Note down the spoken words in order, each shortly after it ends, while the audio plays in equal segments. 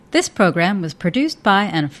This program was produced by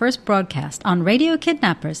and first broadcast on Radio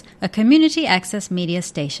Kidnappers, a community access media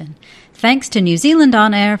station. Thanks to New Zealand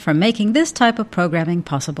On Air for making this type of programming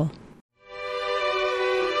possible.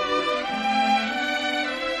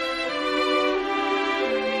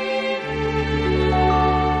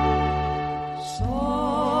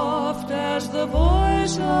 Soft as the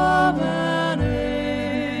voice of an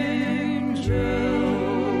angel,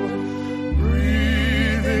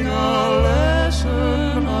 breathing a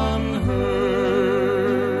lesson unheard.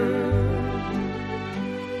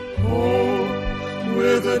 Hope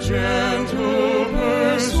with a gentle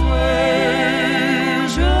persuasion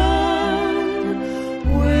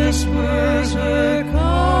whispers her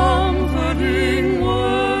comforting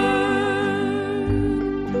word.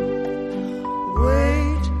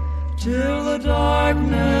 Wait till the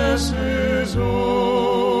darkness is over.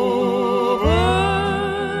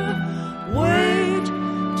 Wait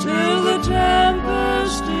till the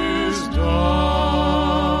tempest is done.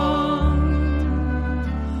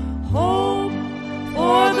 Hope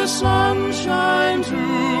for the sunshine tomorrow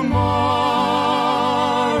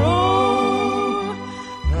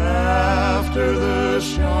after the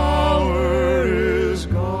shower is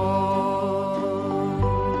gone.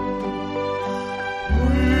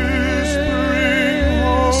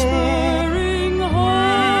 Whispering hope,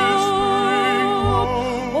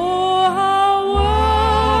 oh how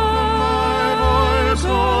welcome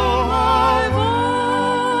my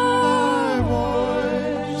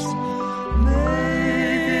voice,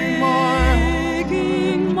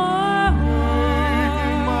 making my heart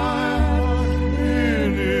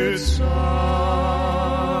in its sorrow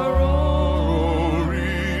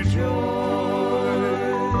rejoice.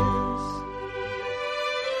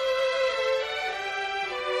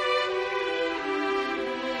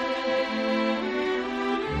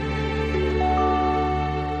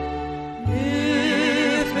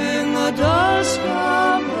 If in the dusk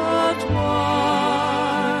of the twilight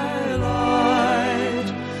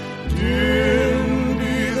dim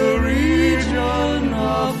be the region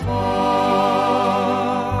afar,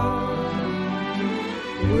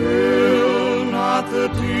 will not the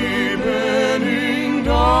deepening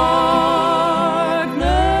darkness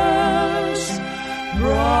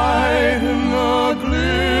brighten the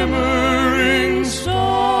glimmering star?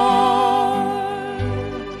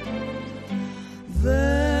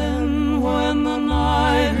 Then when the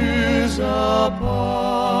night is upon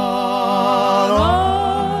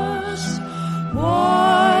us,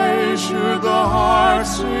 why should the heart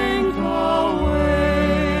sink away?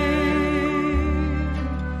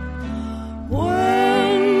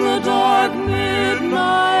 When the dark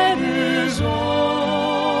midnight is over,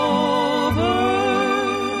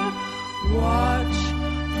 watch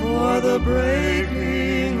for the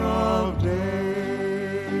breaking of day.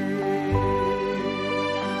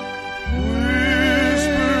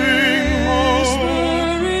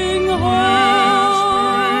 Whispering hope,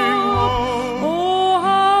 oh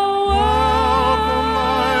how welcome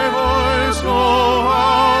my voice, oh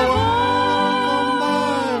how welcome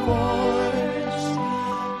my voice,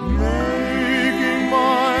 making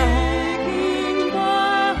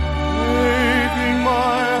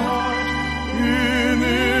my heart in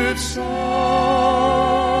its sorrow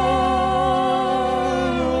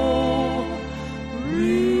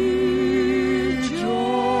rejoice.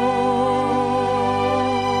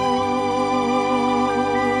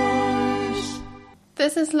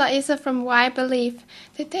 This is Laisa from Why Believe.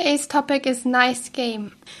 Today's topic is nice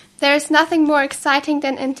game. There is nothing more exciting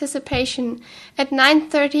than anticipation. At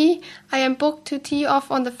 9:30, I am booked to tee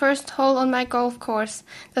off on the first hole on my golf course.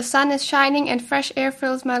 The sun is shining and fresh air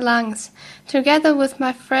fills my lungs. Together with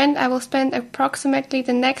my friend, I will spend approximately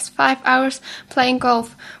the next 5 hours playing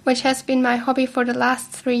golf, which has been my hobby for the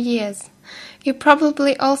last 3 years. You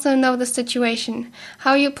probably also know the situation.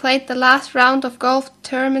 How you played the last round of golf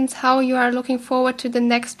determines how you are looking forward to the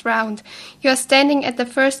next round. You are standing at the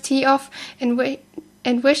first tee off and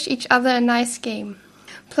wish each other a nice game.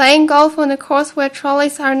 Playing golf on a course where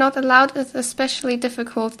trolleys are not allowed is especially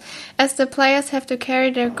difficult, as the players have to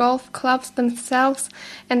carry their golf clubs themselves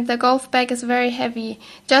and the golf bag is very heavy.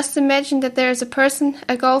 Just imagine that there is a person,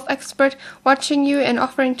 a golf expert, watching you and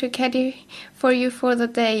offering to caddy for you for the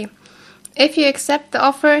day. If you accept the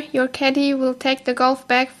offer, your caddy will take the golf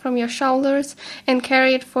bag from your shoulders and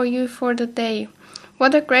carry it for you for the day.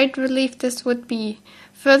 What a great relief this would be.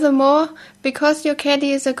 Furthermore, because your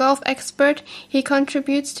caddy is a golf expert, he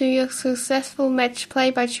contributes to your successful match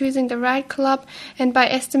play by choosing the right club and by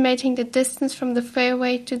estimating the distance from the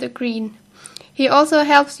fairway to the green. He also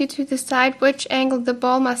helps you to decide which angle the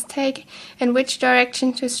ball must take and which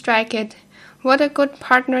direction to strike it. What a good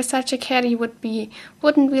partner such a caddy would be.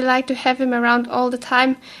 Wouldn't we like to have him around all the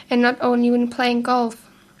time and not only when playing golf?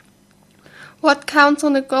 What counts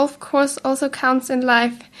on a golf course also counts in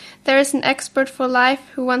life. There is an expert for life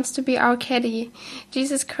who wants to be our caddy,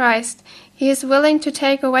 Jesus Christ. He is willing to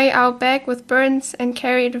take away our bag with burdens and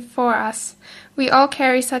carry it for us. We all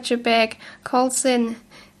carry such a bag, called sin.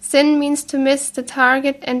 Sin means to miss the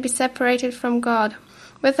target and be separated from God.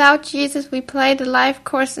 Without Jesus, we play the life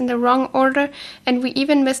course in the wrong order, and we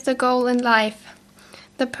even miss the goal in life.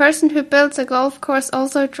 The person who builds a golf course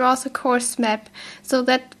also draws a course map, so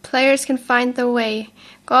that players can find their way.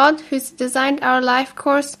 God, who's designed our life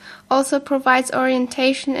course, also provides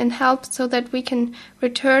orientation and help so that we can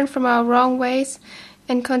return from our wrong ways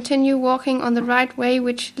and continue walking on the right way,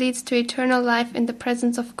 which leads to eternal life in the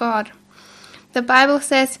presence of God. The Bible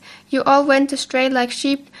says, "You all went astray like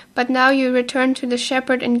sheep, but now you return to the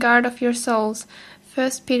shepherd and guard of your souls."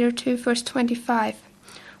 1 Peter 2, verse 25.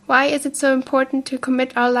 Why is it so important to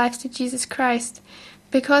commit our lives to Jesus Christ?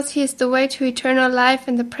 Because He is the way to eternal life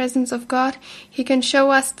in the presence of God. He can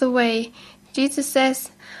show us the way. Jesus says,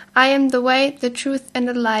 "I am the way, the truth, and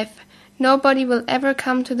the life. Nobody will ever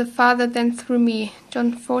come to the Father than through me."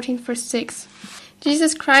 John 14, verse 6.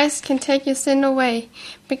 Jesus Christ can take your sin away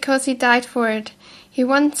because He died for it. He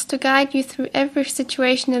wants to guide you through every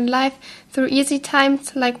situation in life, through easy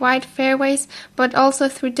times like wide fairways, but also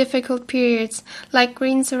through difficult periods, like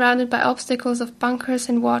green surrounded by obstacles of bunkers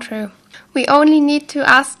and water. We only need to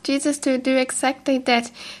ask Jesus to do exactly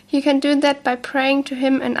that. You can do that by praying to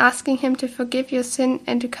Him and asking Him to forgive your sin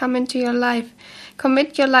and to come into your life.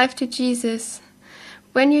 Commit your life to Jesus.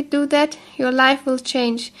 When you do that, your life will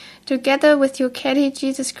change. Together with your caddy,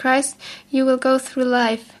 Jesus Christ, you will go through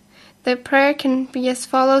life. The prayer can be as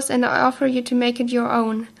follows, and I offer you to make it your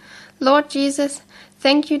own. Lord Jesus,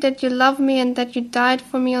 thank you that you love me and that you died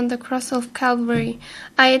for me on the cross of Calvary.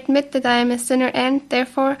 I admit that I am a sinner and,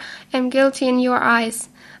 therefore, am guilty in your eyes.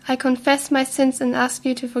 I confess my sins and ask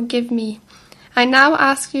you to forgive me. I now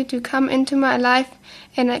ask you to come into my life,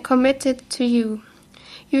 and I commit it to you.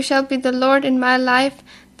 You shall be the Lord in my life.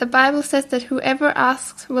 The Bible says that whoever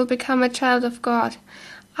asks will become a child of God.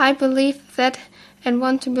 I believe that and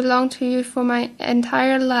want to belong to you for my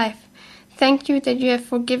entire life. Thank you that you have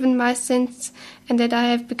forgiven my sins and that I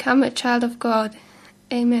have become a child of God.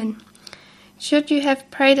 Amen. Should you have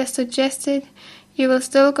prayed as suggested, you will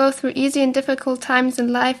still go through easy and difficult times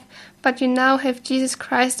in life, but you now have Jesus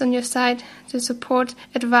Christ on your side to support,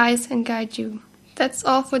 advise, and guide you. That's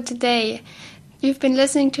all for today. You've been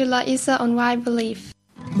listening to Laisa on Why Believe.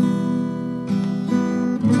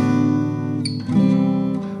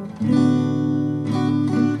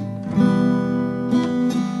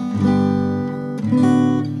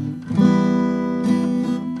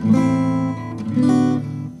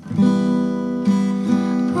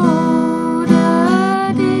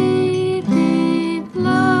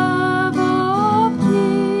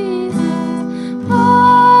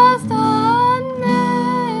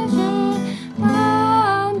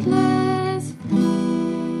 Boundless free.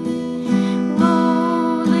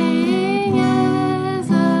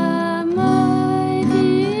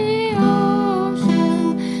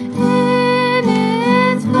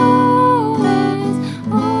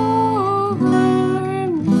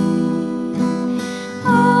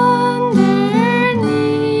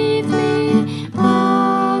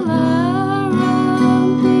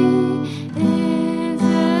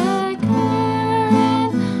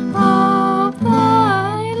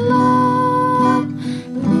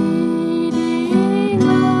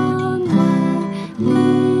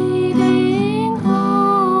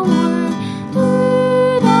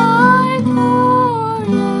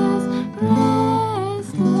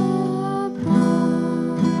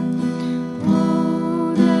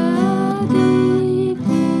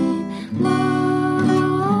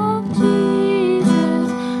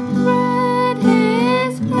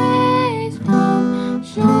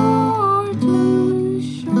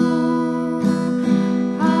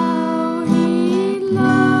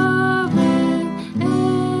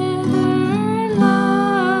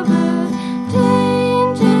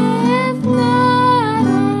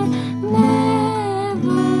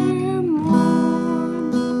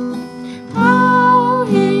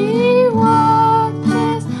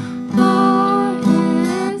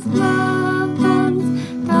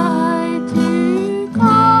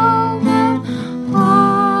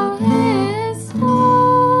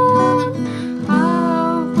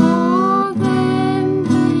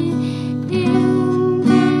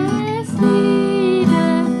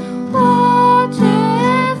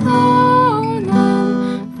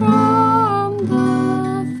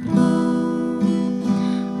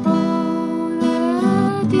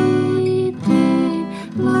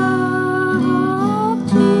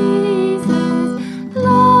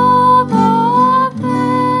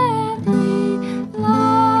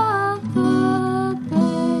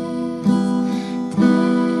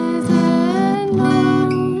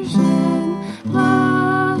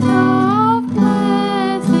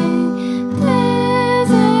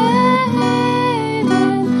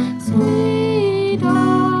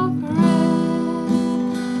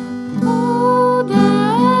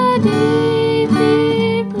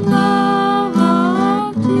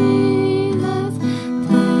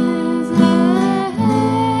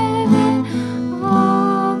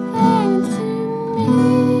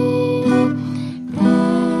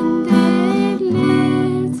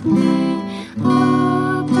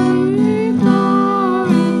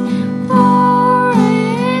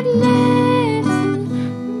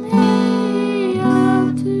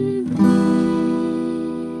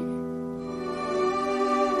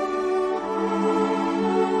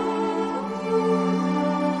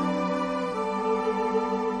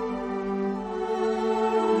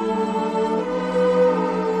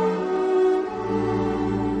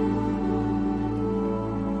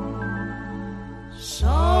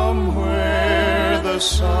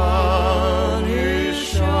 sun is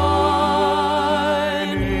shining,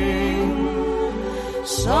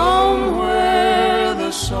 somewhere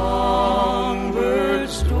the songbirds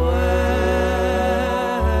dwell.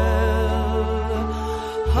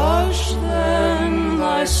 Hush then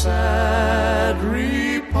thy sad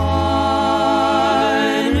repining,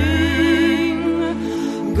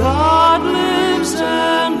 God lives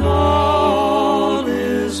and all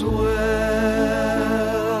is well.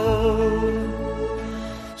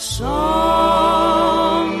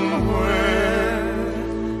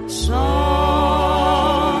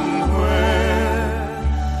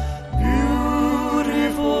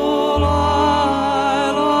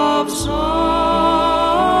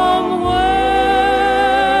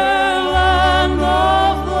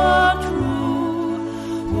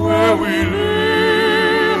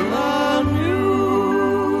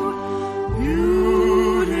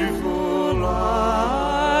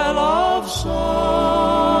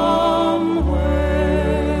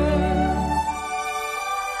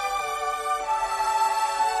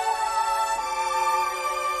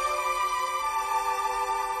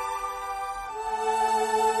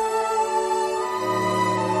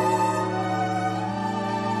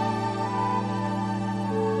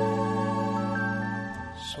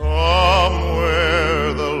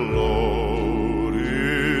 Somewhere the load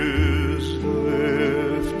is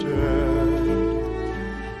lifted,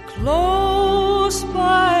 close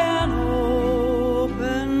by an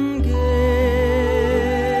open gate.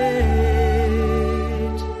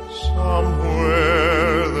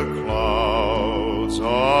 Somewhere the clouds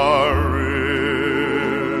are rifted,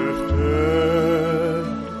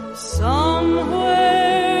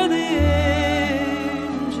 somewhere the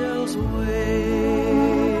angels wait.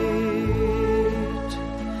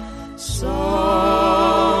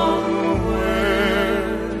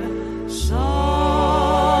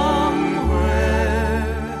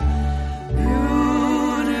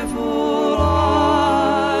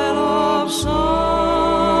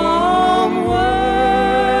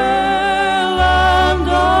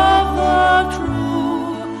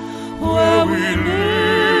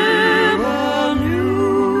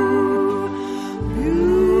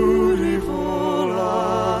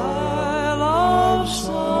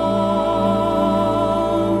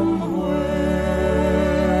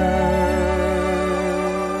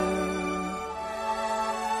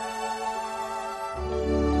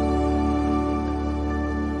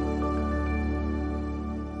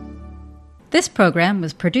 This program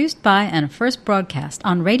was produced by and first broadcast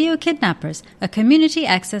on Radio Kidnappers, a community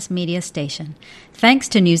access media station. Thanks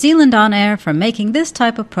to New Zealand On Air for making this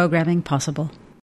type of programming possible.